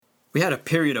We had a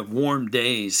period of warm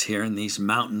days here in these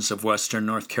mountains of western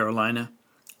North Carolina.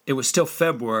 It was still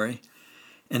February,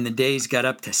 and the days got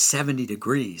up to 70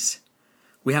 degrees.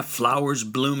 We have flowers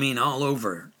blooming all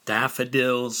over,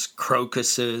 daffodils,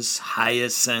 crocuses,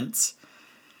 hyacinths.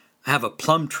 I have a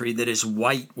plum tree that is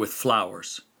white with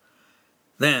flowers.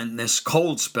 Then this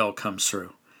cold spell comes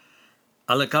through.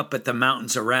 I look up at the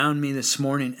mountains around me this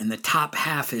morning, and the top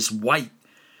half is white,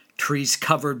 trees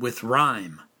covered with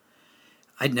rime.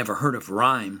 I'd never heard of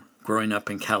rime growing up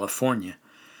in California,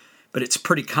 but it's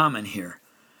pretty common here.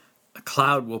 A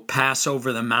cloud will pass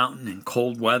over the mountain in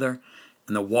cold weather,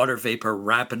 and the water vapor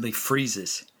rapidly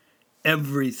freezes.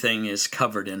 Everything is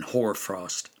covered in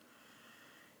hoarfrost.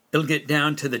 It'll get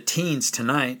down to the teens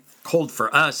tonight, cold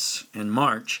for us in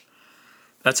March.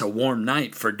 That's a warm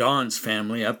night for Dawn's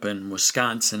family up in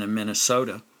Wisconsin and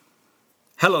Minnesota.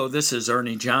 Hello, this is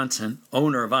Ernie Johnson,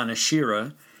 owner of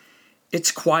Anashira.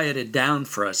 It's quieted down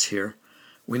for us here.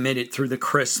 We made it through the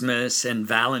Christmas and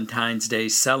Valentine's Day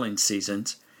selling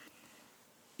seasons.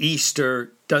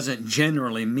 Easter doesn't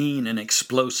generally mean an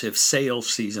explosive sales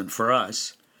season for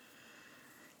us.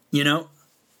 You know,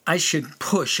 I should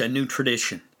push a new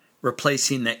tradition,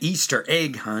 replacing the Easter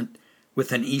egg hunt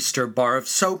with an Easter bar of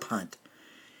soap hunt.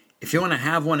 If you want to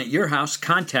have one at your house,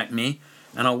 contact me,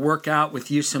 and I'll work out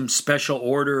with you some special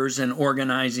orders and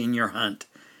organizing your hunt.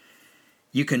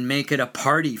 You can make it a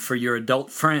party for your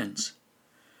adult friends.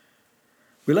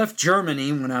 We left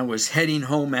Germany when I was heading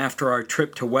home after our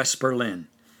trip to West Berlin.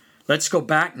 Let's go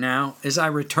back now as I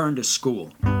return to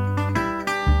school.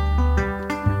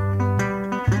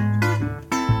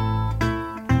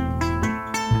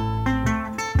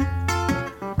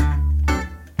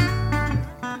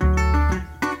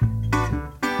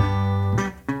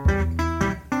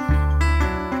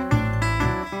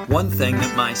 One thing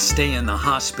that my stay in the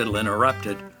hospital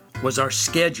interrupted was our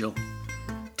schedule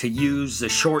to use the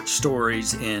short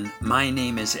stories in My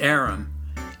Name is Aram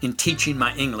in teaching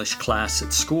my English class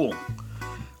at school.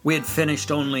 We had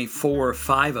finished only 4 or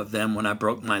 5 of them when I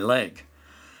broke my leg.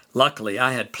 Luckily,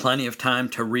 I had plenty of time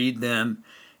to read them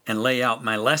and lay out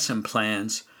my lesson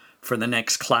plans for the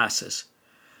next classes.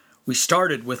 We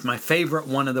started with my favorite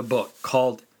one of the book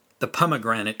called The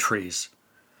Pomegranate Trees.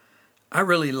 I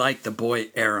really like the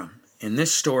boy Aram. In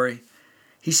this story,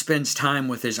 he spends time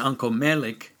with his uncle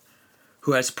Melik,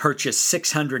 who has purchased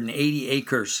 680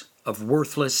 acres of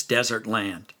worthless desert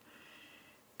land.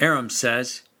 Aram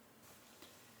says,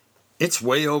 "It's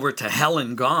way over to hell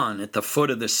and gone at the foot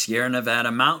of the Sierra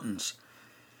Nevada mountains."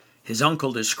 His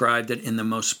uncle described it in the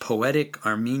most poetic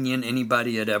Armenian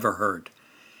anybody had ever heard.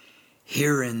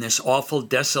 "Here in this awful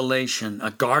desolation,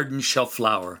 a garden shall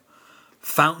flower.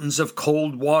 Fountains of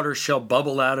cold water shall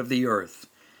bubble out of the earth,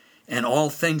 and all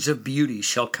things of beauty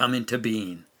shall come into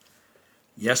being."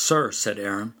 "Yes, sir," said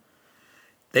Aram.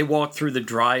 They walk through the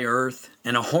dry earth,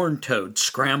 and a horned toad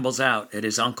scrambles out at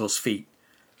his uncle's feet.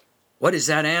 "What is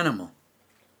that animal?"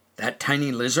 "That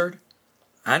tiny lizard?"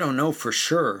 "I don't know for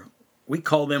sure. We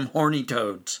call them horny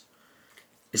toads."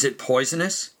 "Is it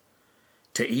poisonous?"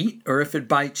 "To eat, or if it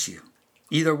bites you?"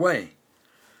 "Either way."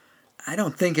 "I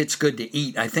don't think it's good to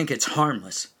eat. I think it's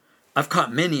harmless. I've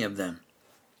caught many of them."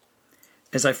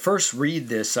 As I first read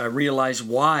this, I realize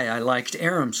why I liked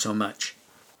Aram so much.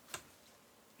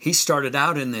 He started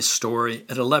out in this story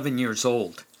at 11 years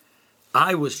old.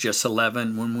 I was just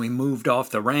 11 when we moved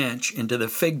off the ranch into the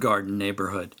Fig Garden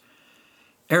neighborhood.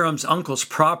 Aram's uncle's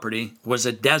property was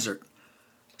a desert.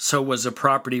 So was the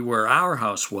property where our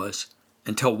house was,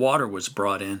 until water was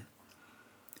brought in.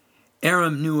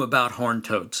 Aram knew about horned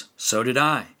toads. So did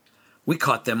I. We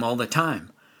caught them all the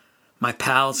time. My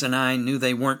pals and I knew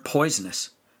they weren't poisonous.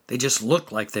 They just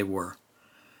looked like they were.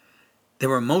 They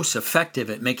were most effective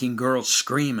at making girls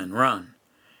scream and run.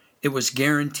 It was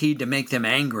guaranteed to make them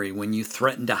angry when you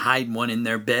threatened to hide one in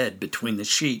their bed between the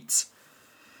sheets.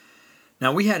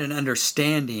 Now, we had an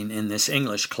understanding in this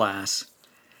English class.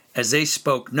 As they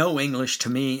spoke no English to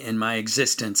me in my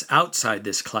existence outside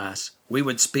this class, we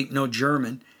would speak no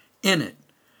German in it.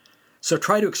 So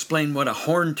try to explain what a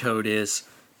horned toad is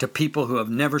to people who have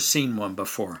never seen one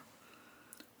before.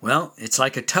 "Well, it's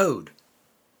like a toad."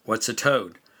 "What's a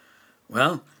toad?"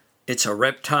 "Well, it's a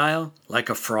reptile like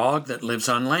a frog that lives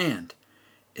on land.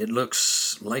 It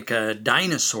looks like a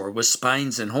dinosaur with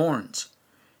spines and horns.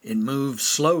 It moves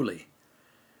slowly."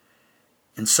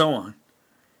 And so on.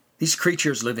 These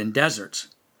creatures live in deserts.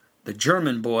 The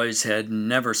German boys had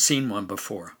never seen one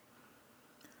before.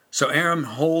 So Aram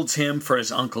holds him for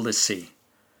his uncle to see.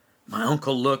 My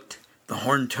uncle looked the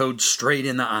horned toad straight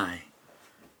in the eye.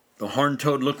 The horned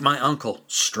toad looked my uncle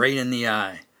straight in the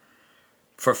eye.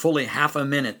 For fully half a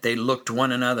minute they looked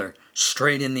one another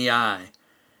straight in the eye,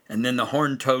 and then the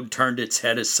horned toad turned its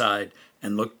head aside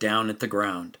and looked down at the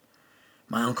ground.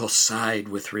 My uncle sighed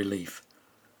with relief.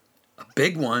 A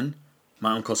big one,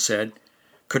 my uncle said,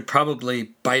 could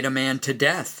probably bite a man to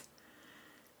death.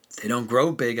 They don't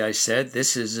grow big, I said.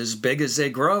 This is as big as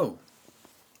they grow.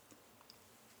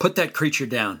 Put that creature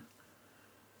down.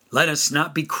 Let us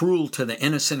not be cruel to the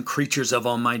innocent creatures of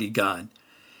Almighty God.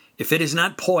 If it is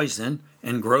not poison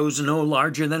and grows no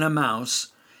larger than a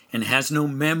mouse and has no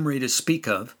memory to speak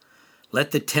of,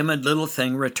 let the timid little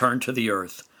thing return to the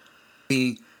earth.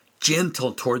 Be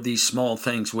gentle toward these small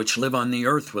things which live on the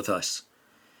earth with us.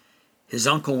 His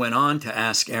uncle went on to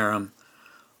ask Aram,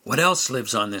 what else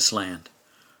lives on this land?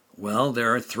 Well,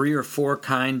 there are 3 or 4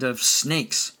 kinds of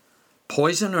snakes,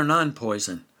 poison or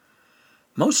non-poison.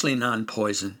 Mostly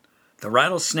non-poison. The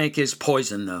rattlesnake is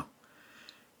poison, though.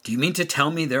 Do you mean to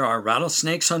tell me there are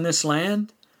rattlesnakes on this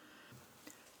land?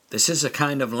 This is a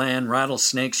kind of land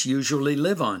rattlesnakes usually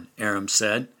live on, Aram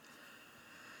said.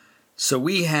 So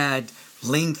we had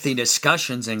lengthy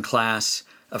discussions in class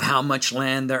of how much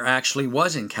land there actually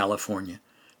was in California,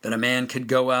 that a man could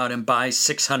go out and buy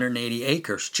 680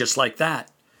 acres, just like that.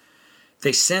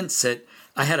 They sensed that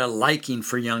I had a liking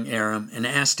for young Aram and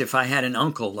asked if I had an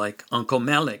uncle like Uncle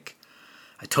Melik.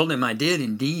 I told him I did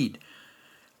indeed.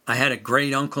 I had a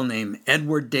great uncle named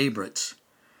Edward Dabritz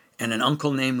and an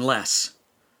uncle named Les.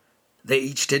 They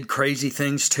each did crazy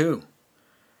things too.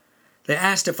 They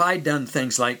asked if I'd done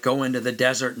things like go into the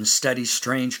desert and study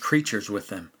strange creatures with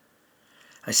them.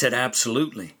 I said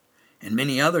absolutely, and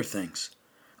many other things.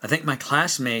 I think my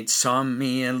classmates saw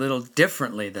me a little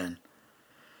differently then.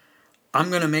 I'm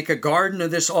going to make a garden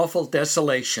of this awful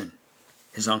desolation,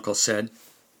 his uncle said.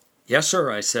 Yes,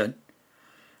 sir, I said.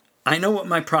 I know what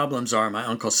my problems are, my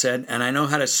uncle said, and I know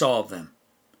how to solve them.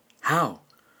 How?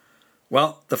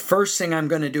 Well, the first thing I'm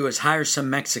going to do is hire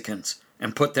some Mexicans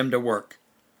and put them to work.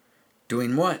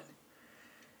 Doing what?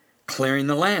 Clearing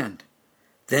the land.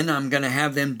 Then I'm going to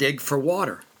have them dig for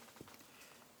water.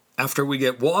 After we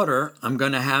get water, I'm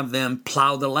going to have them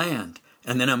plow the land,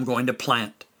 and then I'm going to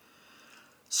plant.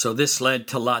 So this led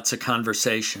to lots of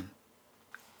conversation.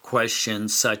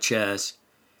 Questions such as,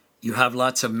 you have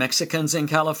lots of Mexicans in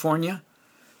California?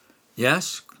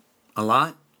 Yes, a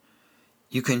lot.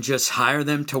 You can just hire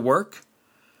them to work?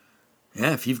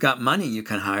 Yeah, if you've got money, you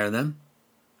can hire them.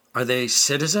 Are they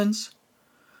citizens?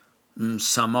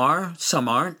 Some are, some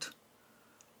aren't.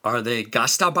 Are they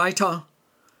Gastarbeiter?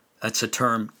 That's a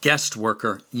term, guest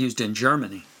worker, used in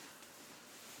Germany.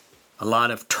 A lot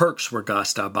of Turks were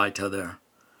Gastarbeiter there.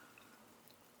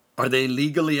 Are they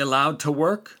legally allowed to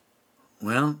work?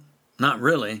 Well, not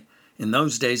really. In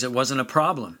those days, it wasn't a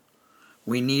problem.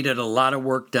 We needed a lot of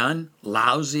work done,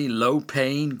 lousy,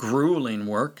 low-paying, grueling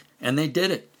work, and they did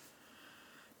it.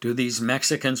 Do these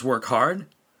Mexicans work hard?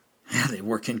 Yeah, they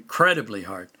work incredibly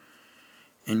hard.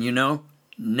 And you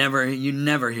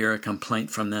never hear a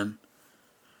complaint from them.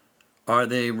 Are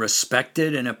they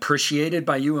respected and appreciated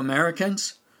by you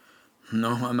Americans?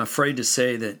 No, I'm afraid to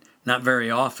say that not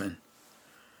very often.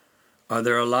 Are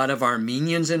there a lot of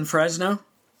Armenians in Fresno?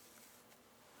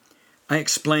 I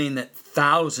explained that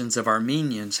thousands of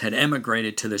Armenians had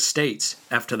emigrated to the States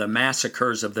after the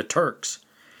massacres of the Turks.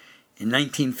 In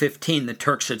 1915, the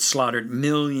Turks had slaughtered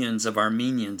millions of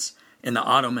Armenians in the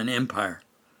Ottoman Empire.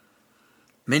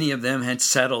 Many of them had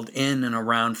settled in and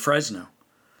around Fresno.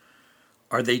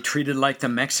 Are they treated like the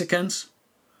Mexicans?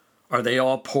 Are they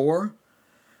all poor?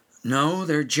 No,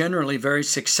 they're generally very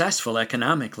successful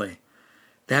economically.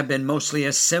 They have been mostly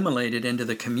assimilated into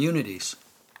the communities.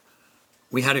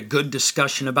 We had a good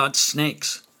discussion about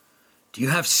snakes. Do you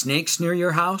have snakes near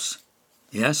your house?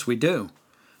 Yes, we do.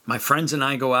 My friends and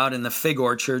I go out in the fig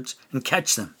orchards and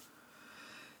catch them.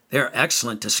 They're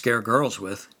excellent to scare girls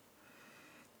with.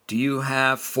 Do you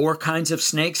have 4 kinds of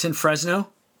snakes in Fresno?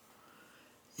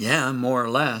 Yeah, more or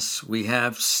less. We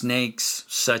have snakes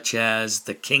such as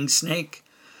the king snake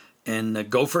and the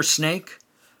gopher snake,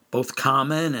 both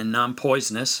common and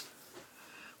non-poisonous.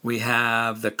 We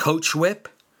have the coach whip.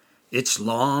 It's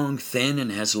long, thin,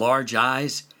 and has large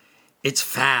eyes. It's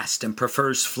fast and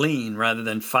prefers fleeing rather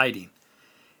than fighting.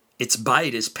 Its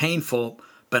bite is painful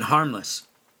but harmless.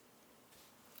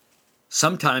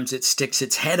 Sometimes it sticks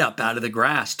its head up out of the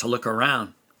grass to look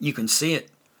around. You can see it.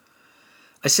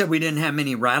 I said we didn't have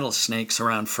many rattlesnakes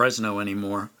around Fresno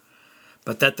anymore,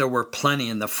 but that there were plenty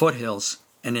in the foothills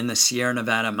and in the Sierra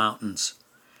Nevada mountains.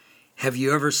 Have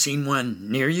you ever seen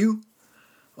one near you?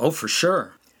 Oh, for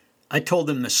sure. I told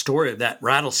them the story of that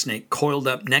rattlesnake coiled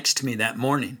up next to me that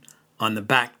morning on the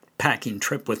backpacking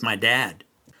trip with my dad.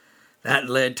 That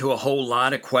led to a whole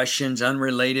lot of questions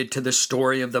unrelated to the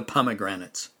story of the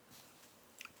pomegranates.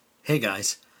 Hey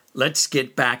guys, let's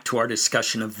get back to our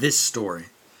discussion of this story.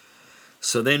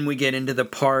 So then we get into the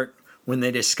part when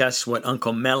they discuss what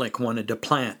Uncle Melek wanted to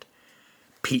plant.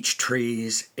 Peach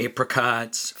trees,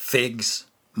 apricots, figs,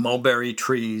 mulberry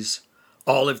trees,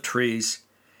 olive trees,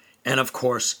 and of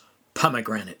course,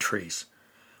 pomegranate trees,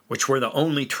 which were the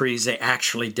only trees they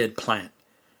actually did plant.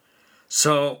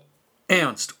 So,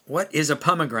 Ernst, what is a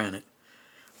pomegranate?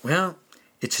 Well,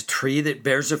 it's a tree that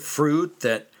bears a fruit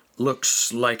that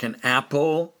looks like an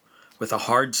apple with a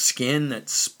hard skin that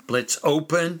splits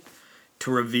open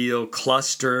to reveal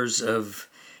clusters of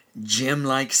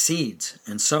gem-like seeds,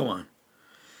 and so on.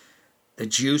 The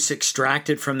juice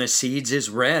extracted from the seeds is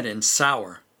red and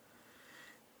sour.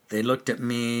 They looked at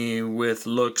me with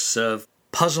looks of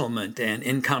puzzlement and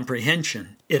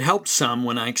incomprehension. It helped some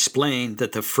when I explained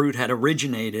that the fruit had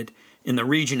originated in the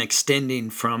region extending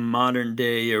from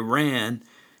modern-day Iran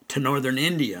to northern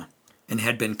India and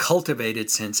had been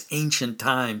cultivated since ancient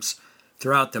times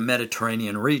throughout the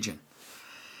Mediterranean region.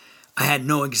 I had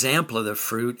no example of the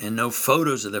fruit and no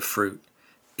photos of the fruit,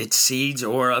 its seeds,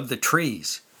 or of the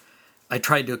trees. I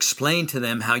tried to explain to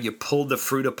them how you pulled the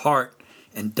fruit apart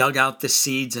and dug out the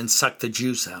seeds and sucked the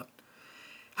juice out.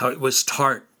 How it was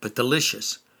tart but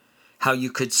delicious. How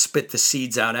you could spit the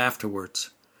seeds out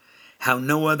afterwards. How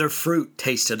no other fruit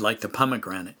tasted like the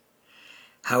pomegranate.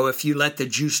 How if you let the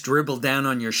juice dribble down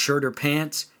on your shirt or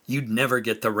pants, you'd never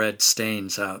get the red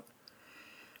stains out.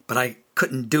 But I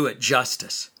couldn't do it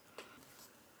justice.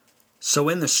 So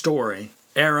in the story,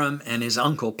 Aram and his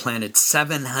uncle planted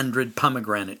 700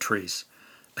 pomegranate trees,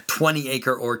 a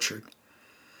 20-acre orchard.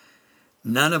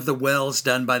 None of the wells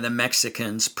done by the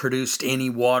Mexicans produced any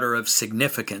water of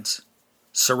significance.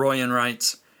 Soroyan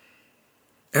writes,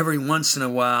 every once in a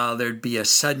while there'd be a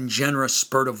sudden generous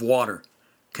spurt of water,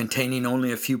 containing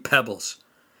only a few pebbles,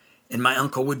 and my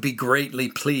uncle would be greatly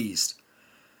pleased.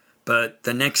 But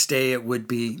the next day it would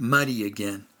be muddy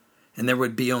again, and there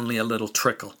would be only a little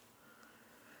trickle.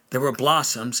 There were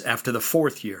blossoms after the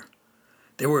 4th year.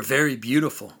 They were very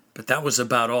beautiful, but that was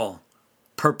about all,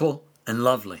 purple and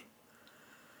lovely.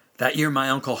 That year my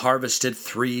uncle harvested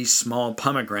 3 small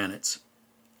pomegranates.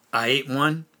 I ate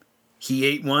one, he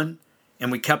ate one, and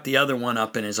we kept the other one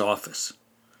up in his office.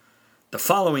 The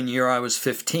following year I was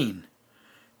 15.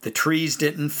 The trees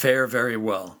didn't fare very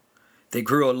well. They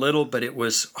grew a little, but it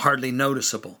was hardly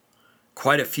noticeable.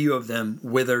 Quite a few of them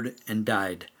withered and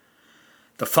died.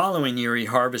 The following year he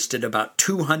harvested about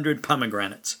 200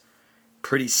 pomegranates.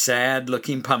 Pretty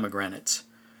sad-looking pomegranates.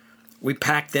 We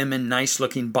packed them in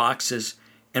nice-looking boxes,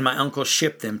 and my uncle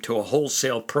shipped them to a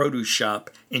wholesale produce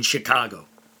shop in Chicago.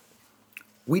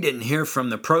 We didn't hear from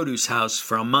the produce house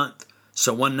for a month,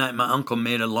 so one night my uncle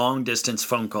made a long-distance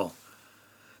phone call.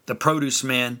 The produce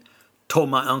man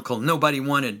told my uncle nobody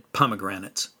wanted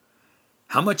pomegranates.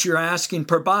 "How much you're asking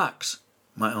per box?"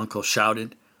 my uncle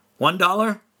shouted.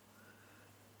 $1?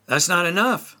 "That's not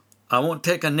enough. I won't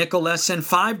take a nickel less than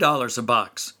 $5 a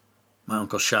box," my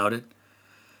uncle shouted.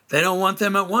 "They don't want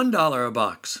them at $1 a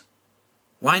box."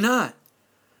 "Why not?"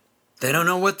 "They don't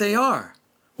know what they are.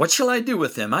 What shall I do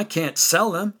with them? I can't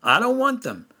sell them. I don't want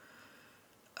them."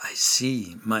 "I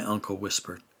see," my uncle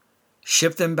whispered.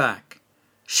 "Ship them back.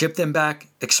 Ship them back,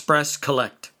 express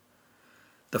collect."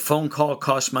 The phone call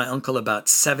cost my uncle about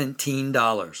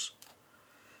 $17.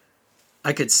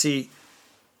 I could see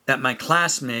that my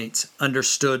classmates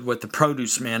understood what the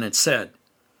produce man had said.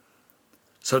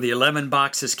 So the 11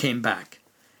 boxes came back.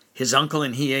 His uncle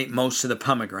and he ate most of the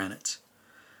pomegranates.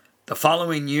 The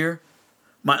following year,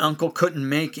 my uncle couldn't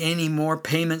make any more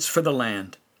payments for the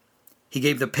land. He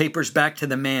gave the papers back to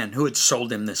the man who had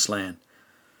sold him this land.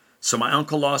 So my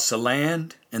uncle lost the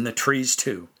land and the trees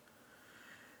too.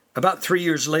 About 3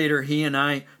 years later, he and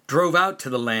I drove out to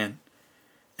the land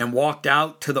and walked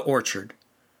out to the orchard.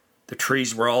 The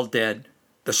trees were all dead.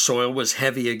 The soil was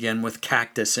heavy again with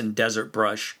cactus and desert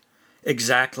brush,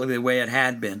 exactly the way it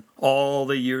had been all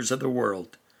the years of the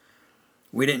world.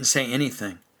 We didn't say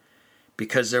anything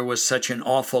because there was such an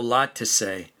awful lot to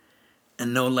say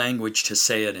and no language to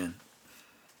say it in.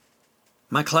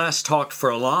 My class talked for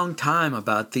a long time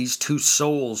about these two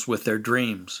souls with their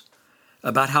dreams,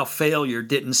 about how failure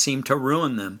didn't seem to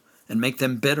ruin them and make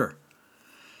them bitter.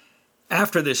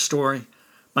 After this story,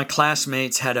 my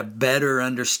classmates had a better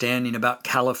understanding about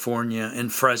California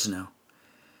and Fresno.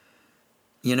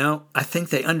 You know, I think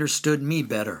they understood me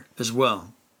better as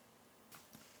well.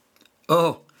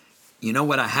 Oh, you know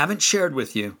what I haven't shared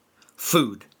with you?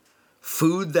 Food.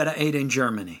 Food that I ate in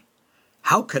Germany.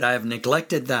 How could I have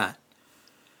neglected that?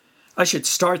 I should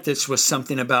start this with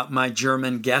something about my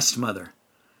German guest mother,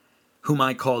 whom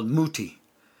I called Mutti.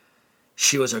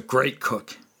 She was a great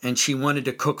cook, and she wanted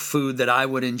to cook food that I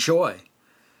would enjoy.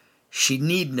 She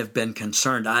needn't have been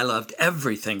concerned. I loved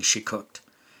everything she cooked.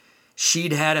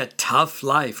 She'd had a tough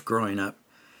life growing up.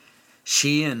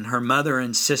 She and her mother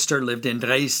and sister lived in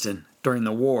Dresden during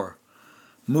the war.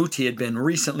 Mutti had been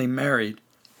recently married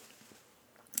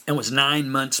and was 9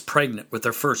 months pregnant with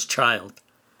their first child.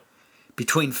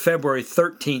 Between February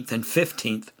 13th and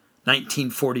 15th,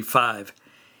 1945,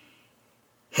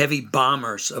 heavy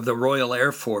bombers of the Royal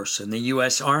Air Force and the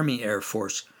U.S. Army Air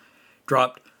Force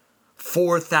dropped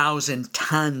 4,000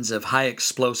 tons of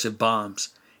high-explosive bombs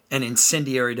and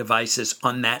incendiary devices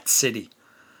on that city.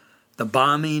 The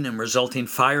bombing and resulting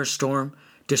firestorm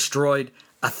destroyed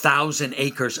 1,000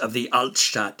 acres of the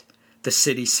Altstadt, the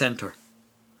city center.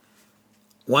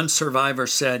 One survivor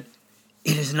said,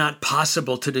 "It is not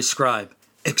possible to describe.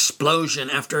 Explosion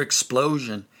after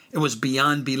explosion. It was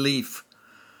beyond belief.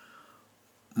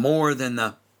 More than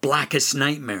the blackest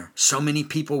nightmare. So many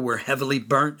people were heavily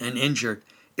burnt and injured.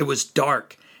 It was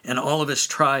dark, and all of us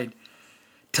tried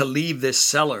to leave this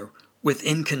cellar with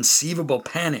inconceivable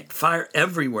panic. Fire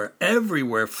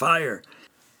everywhere, fire.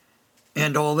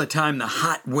 And all the time, the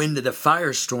hot wind of the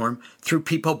firestorm threw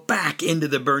people back into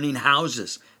the burning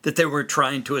houses that they were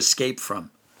trying to escape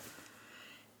from.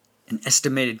 An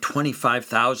estimated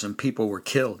 25,000 people were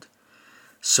killed.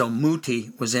 So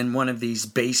Mutti was in one of these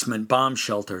basement bomb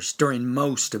shelters during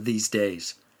most of these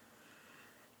days.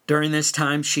 During this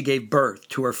time, she gave birth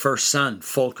to her first son,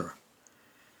 Volker.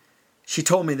 She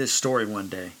told me this story one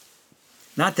day.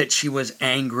 Not that she was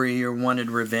angry or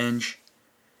wanted revenge.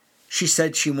 She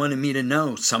said she wanted me to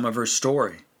know some of her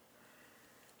story.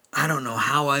 I don't know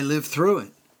how I lived through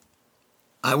it.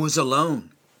 I was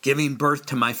alone, giving birth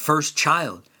to my first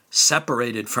child,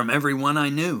 separated from everyone I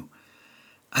knew.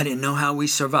 I didn't know how we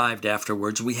survived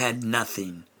afterwards. We had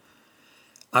nothing.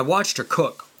 I watched her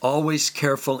cook, always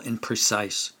careful and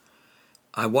precise.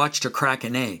 I watched her crack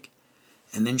an egg,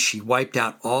 and then she wiped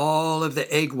out all of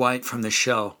the egg white from the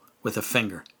shell with a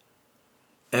finger.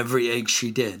 Every egg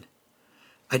she did.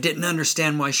 I didn't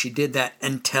understand why she did that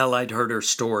until I'd heard her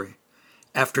story.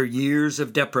 After years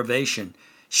of deprivation,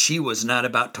 she was not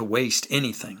about to waste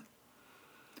anything.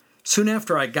 Soon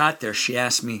after I got there, she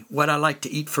asked me what I liked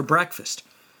to eat for breakfast.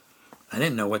 I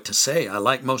didn't know what to say. I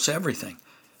like most everything.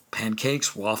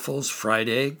 Pancakes, waffles, fried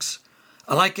eggs.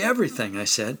 I like everything, I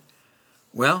said.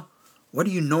 Well, what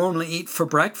do you normally eat for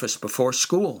breakfast before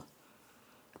school?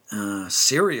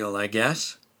 Cereal, I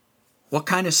guess. What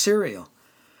kind of cereal?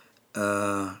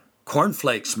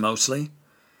 Cornflakes, mostly.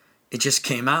 It just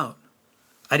came out.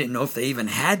 I didn't know if they even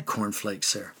had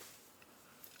cornflakes there.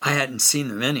 I hadn't seen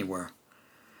them anywhere.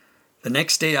 The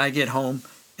next day I get home,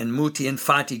 and Mutti and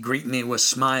Fatih greet me with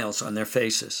smiles on their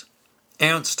faces.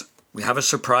 Ernst, we have a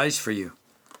surprise for you.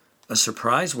 A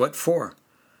surprise? What for?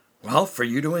 Well, for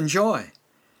you to enjoy.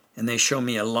 And they show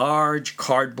me a large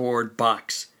cardboard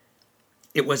box.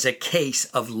 It was a case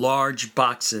of large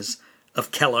boxes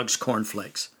of Kellogg's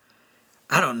cornflakes.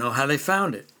 I don't know how they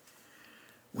found it.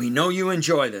 We know you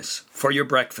enjoy this for your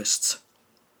breakfasts.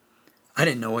 I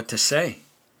didn't know what to say.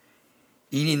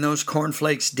 Eating those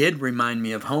cornflakes did remind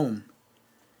me of home.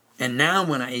 And now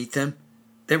when I eat them,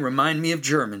 they remind me of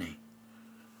Germany.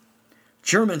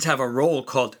 Germans have a roll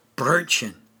called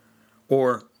Brötchen,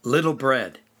 or little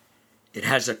bread. It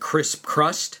has a crisp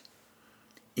crust,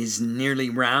 is nearly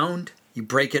round. You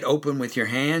break it open with your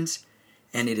hands,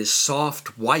 and it is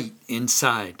soft white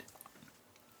inside.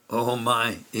 Oh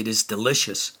my, it is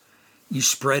delicious. You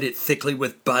spread it thickly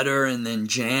with butter and then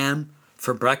jam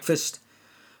for breakfast,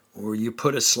 or you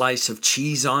put a slice of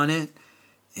cheese on it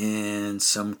and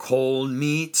some cold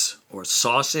meats or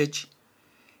sausage.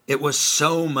 It was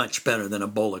so much better than a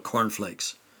bowl of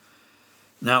cornflakes.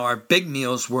 Now our big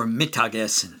meals were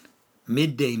Mittagessen,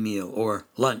 midday meal or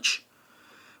lunch.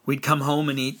 We'd come home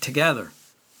and eat together.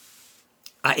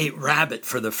 I ate rabbit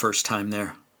for the first time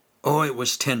there. Oh, it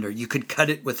was tender. You could cut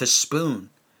it with a spoon.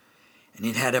 And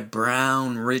it had a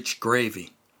brown, rich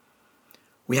gravy.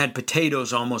 We had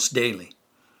potatoes almost daily.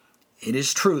 It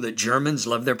is true that Germans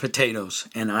love their potatoes,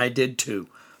 and I did too.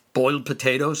 Boiled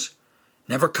potatoes,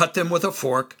 never cut them with a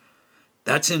fork.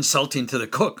 That's insulting to the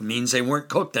cook, means they weren't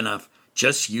cooked enough.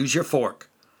 Just use your fork.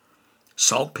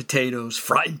 Salt potatoes,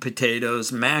 fried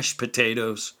potatoes, mashed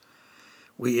potatoes.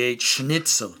 We ate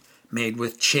schnitzel, made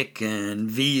with chicken,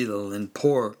 veal, and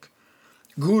pork.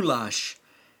 Goulash,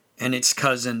 and its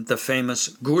cousin, the famous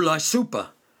Gulaschsuppe,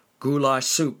 goulash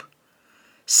soup.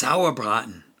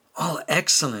 Sauerbraten, all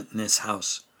excellent in this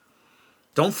house.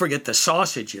 Don't forget the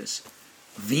sausages,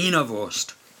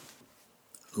 Wienerwurst,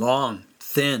 long,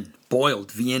 thin,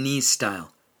 boiled Viennese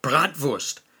style.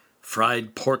 Bratwurst,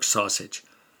 fried pork sausage.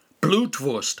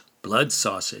 Blutwurst, blood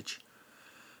sausage.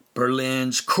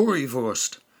 Berlin's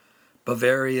Currywurst,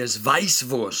 Bavaria's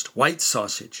Weisswurst, white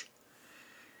sausage.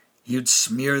 You'd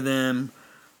smear them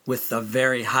with the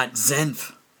very hot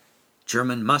Senf,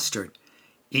 German mustard.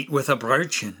 Eat with a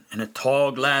Brötchen and a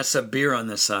tall glass of beer on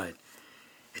the side.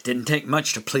 It didn't take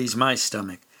much to please my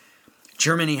stomach.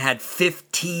 Germany had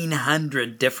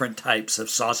 1,500 different types of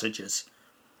sausages.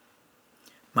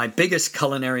 My biggest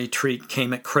culinary treat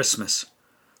came at Christmas.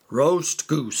 Roast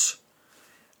goose.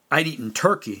 I'd eaten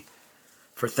turkey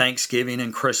for Thanksgiving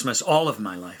and Christmas all of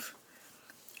my life.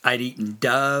 I'd eaten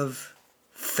dove,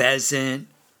 pheasant,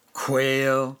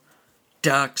 quail,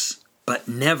 ducks, but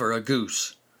never a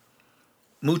goose.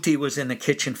 Mutti was in the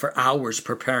kitchen for hours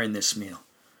preparing this meal.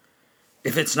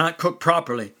 If it's not cooked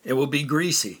properly, it will be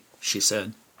greasy, she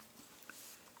said.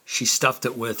 She stuffed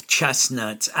it with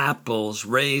chestnuts, apples,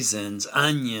 raisins,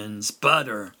 onions,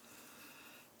 butter.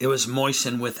 It was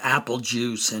moistened with apple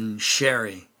juice and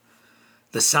sherry.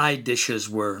 The side dishes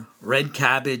were red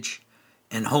cabbage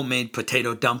and homemade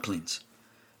potato dumplings,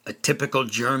 a typical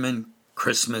German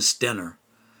Christmas dinner.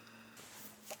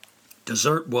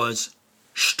 Dessert was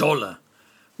Stolle.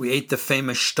 We ate the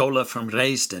famous Stolle from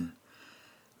Dresden.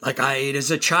 Like I ate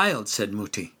as a child, said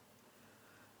Mutti.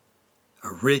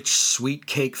 A rich, sweet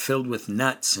cake filled with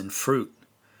nuts and fruit.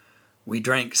 We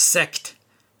drank Sekt,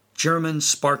 German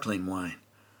sparkling wine.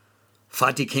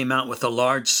 Fatih came out with a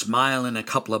large smile and a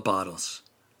couple of bottles.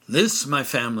 This, my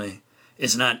family,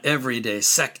 is not everyday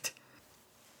Sekt.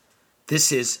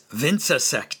 This is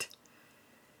Winzersekt.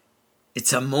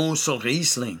 It's a Mosel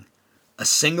Riesling, a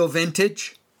single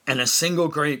vintage and a single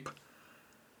grape,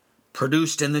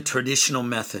 produced in the traditional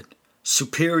method,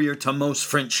 superior to most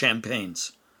French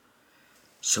champagnes.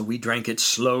 So we drank it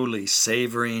slowly,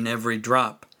 savoring every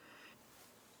drop.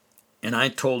 And I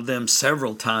told them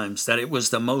several times that it was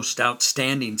the most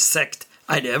outstanding Sekt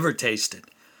I'd ever tasted.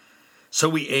 So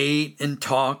we ate and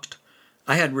talked.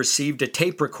 I had received a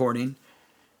tape recording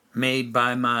made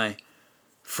by my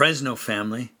Fresno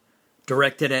family,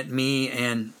 directed at me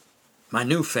and my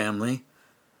new family.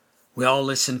 We all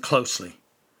listened closely.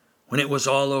 When it was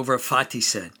all over, Fatih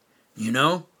said, "You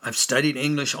know, I've studied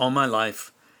English all my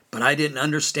life, but I didn't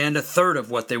understand a third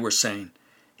of what they were saying.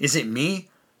 Is it me,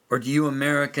 or do you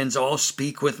Americans all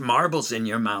speak with marbles in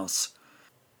your mouths?"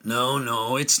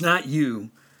 No, it's not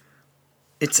you.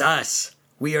 It's us.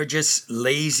 We are just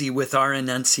lazy with our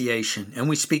enunciation, and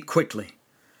we speak quickly.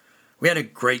 We had a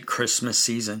great Christmas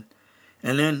season,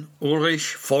 and then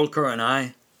Ulrich, Volker, and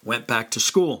I went back to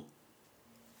school.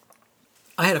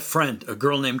 I had a friend, a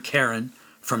girl named Karen,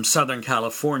 from Southern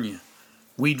California.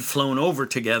 We'd flown over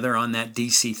together on that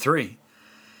DC-3.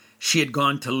 She had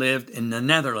gone to live in the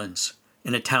Netherlands,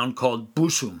 in a town called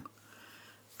Bussum.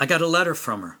 I got a letter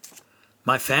from her.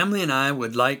 "My family and I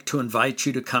would like to invite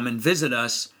you to come and visit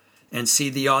us and see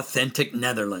the authentic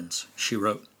Netherlands," she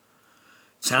wrote.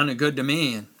 It sounded good to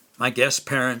me, and my guest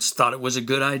parents thought it was a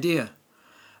good idea.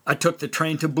 I took the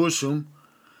train to Bussum,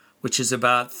 which is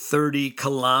about 30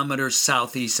 kilometers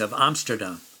southeast of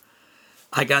Amsterdam.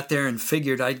 I got there and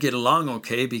figured I'd get along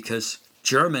okay because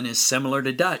German is similar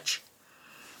to Dutch.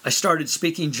 I started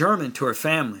speaking German to her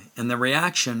family, and the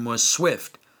reaction was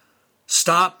swift.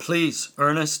 "Stop, please,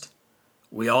 Ernest.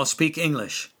 We all speak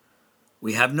English.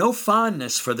 We have no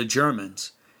fondness for the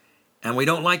Germans, and we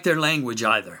don't like their language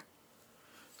either."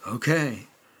 Okay.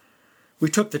 We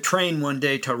took the train one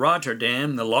day to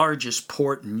Rotterdam, the largest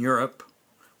port in Europe.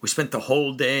 We spent the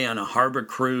whole day on a harbor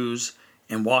cruise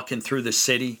and walking through the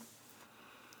city.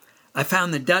 I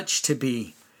found the Dutch to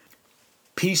be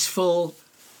peaceful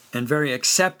and very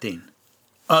accepting,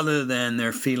 other than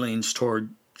their feelings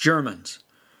toward Germans.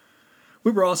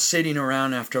 We were all sitting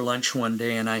around after lunch one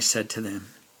day, and I said to them,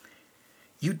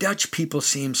 "You Dutch people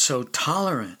seem so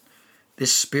tolerant,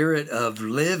 this spirit of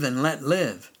live and let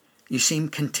live. You seem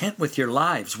content with your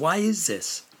lives. Why is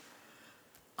this?"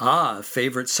 A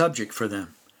favorite subject for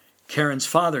them. Karen's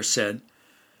father said,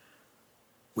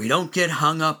 "We don't get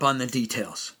hung up on the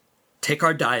details. Take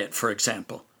our diet, for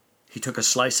example." He took a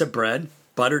slice of bread,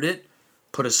 buttered it,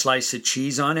 put a slice of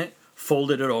cheese on it,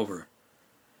 folded it over.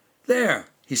 "There,"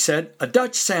 he said, "a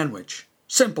Dutch sandwich.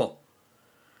 Simple."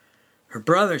 Her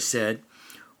brother said,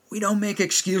 "We don't make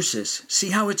excuses. See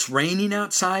how it's raining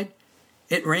outside?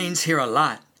 It rains here a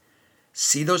lot.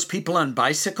 See those people on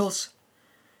bicycles?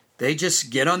 They just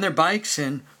get on their bikes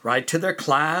and ride to their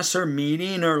class or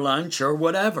meeting or lunch or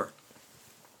whatever."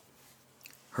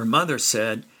 Her mother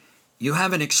said, "You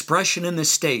have an expression in the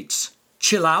States,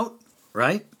 chill out,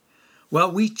 right?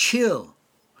 Well, we chill.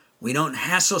 We don't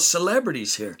hassle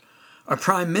celebrities here. Our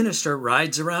prime minister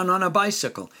rides around on a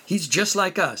bicycle. He's just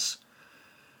like us.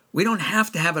 We don't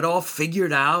have to have it all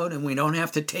figured out, and we don't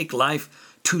have to take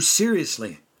life too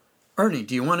seriously. Ernie,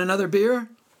 do you want another beer?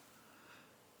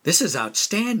 This is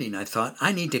outstanding, I thought.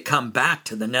 I need to come back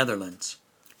to the Netherlands.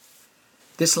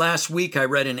 This last week I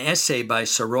read an essay by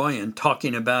Saroyan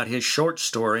talking about his short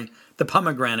story, The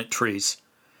Pomegranate Trees.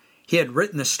 He had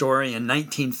written the story in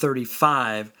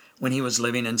 1935 when he was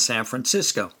living in San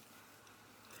Francisco.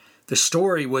 The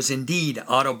story was indeed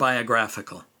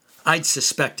autobiographical. I'd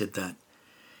suspected that.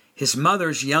 His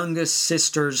mother's youngest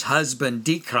sister's husband,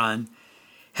 Dikran,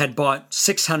 had bought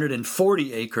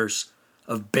 640 acres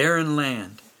of barren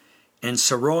land, and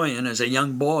Saroyan, as a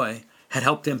young boy, had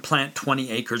helped him plant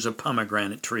 20 acres of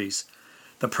pomegranate trees.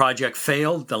 The project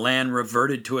failed, the land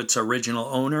reverted to its original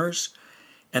owners,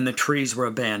 and the trees were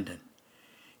abandoned.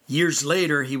 Years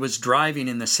later, he was driving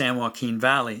in the San Joaquin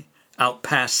Valley, out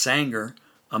past Sanger,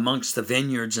 amongst the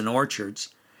vineyards and orchards.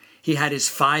 He had his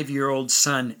 5-year-old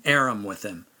son, Aram, with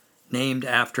him, named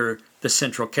after the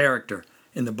central character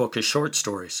in the book of short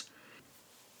stories.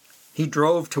 He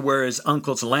drove to where his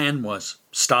uncle's land was,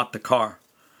 stopped the car.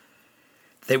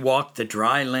 They walked the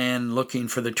dry land looking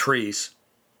for the trees,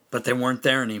 but they weren't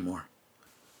there anymore.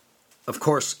 Of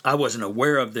course, I wasn't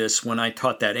aware of this when I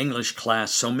taught that English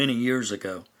class so many years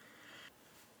ago.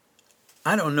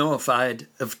 I don't know if I'd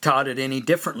have taught it any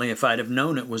differently if I'd have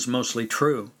known it was mostly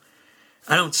true.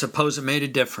 I don't suppose it made a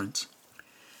difference.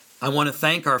 I want to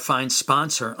thank our fine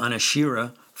sponsor,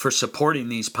 Anashira, for supporting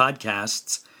these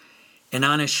podcasts. And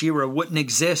Anashira wouldn't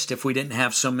exist if we didn't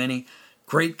have so many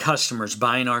great customers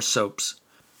buying our soaps.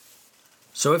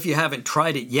 So if you haven't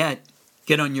tried it yet,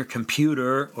 get on your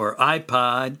computer or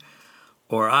iPod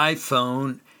or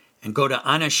iPhone and go to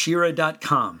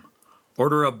anashira.com.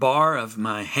 Order a bar of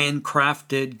my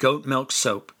handcrafted goat milk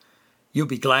soap. You'll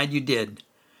be glad you did.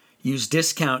 Use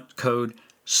discount code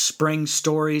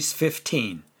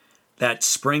SPRINGSTORIES15.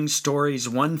 That's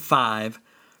SPRINGSTORIES15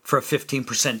 for a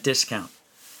 15% discount.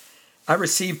 I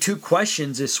received 2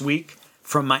 questions this week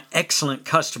from my excellent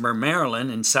customer, Marilyn,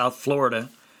 in South Florida.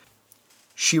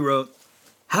 She wrote,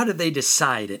 how do they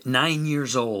decide at 9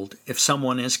 years old if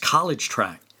someone is college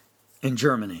track in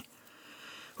Germany?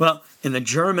 Well, in the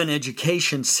German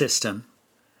education system,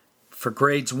 for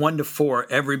grades 1 to 4,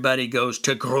 everybody goes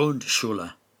to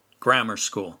Grundschule, grammar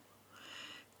school.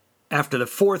 After the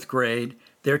 4th grade,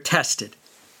 they're tested,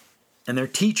 and their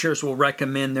teachers will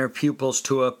recommend their pupils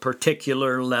to a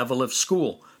particular level of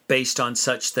school based on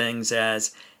such things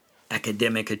as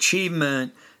academic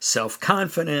achievement,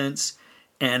 self-confidence,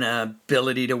 and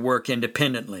ability to work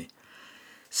independently.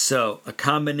 So, a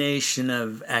combination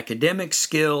of academic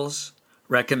skills,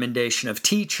 recommendation of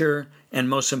teacher, and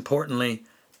most importantly,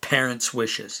 parents'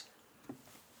 wishes.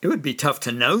 It would be tough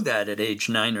to know that at age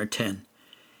 9 or 10.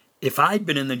 If I'd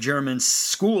been in the German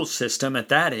school system at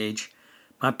that age,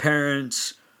 my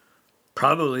parents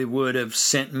probably would have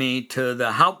sent me to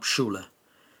the Hauptschule.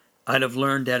 I'd have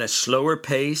learned at a slower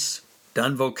pace,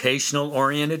 done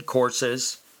vocational-oriented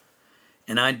courses,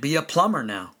 and I'd be a plumber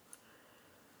now.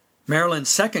 Marilyn's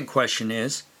second question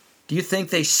is, do you think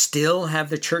they still have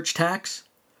the church tax?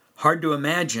 Hard to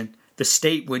imagine the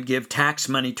state would give tax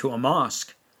money to a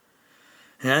mosque.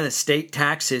 The state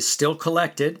tax is still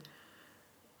collected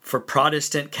for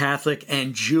Protestant, Catholic,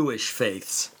 and Jewish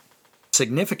faiths.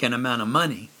 Significant amount of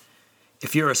money.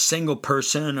 If you're a single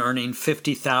person earning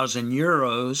 50,000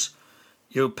 euros,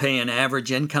 you'll pay an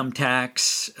average income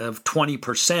tax of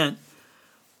 20%,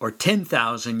 or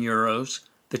 10,000 euros.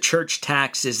 The church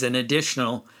tax is an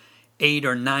additional 8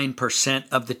 or 9%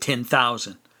 of the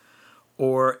 10,000,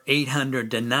 or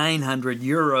 800 to 900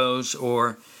 euros,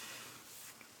 or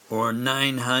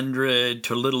 900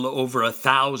 to a little over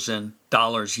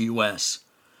 $1,000 US.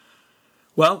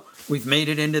 Well, we've made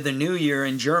it into the new year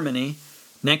in Germany.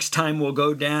 Next time we'll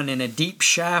go down in a deep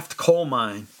shaft coal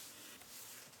mine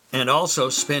and also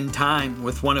spend time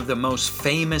with one of the most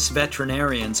famous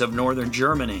veterinarians of northern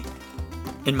Germany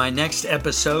in my next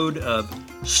episode of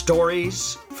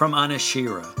Stories from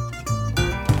Anashira.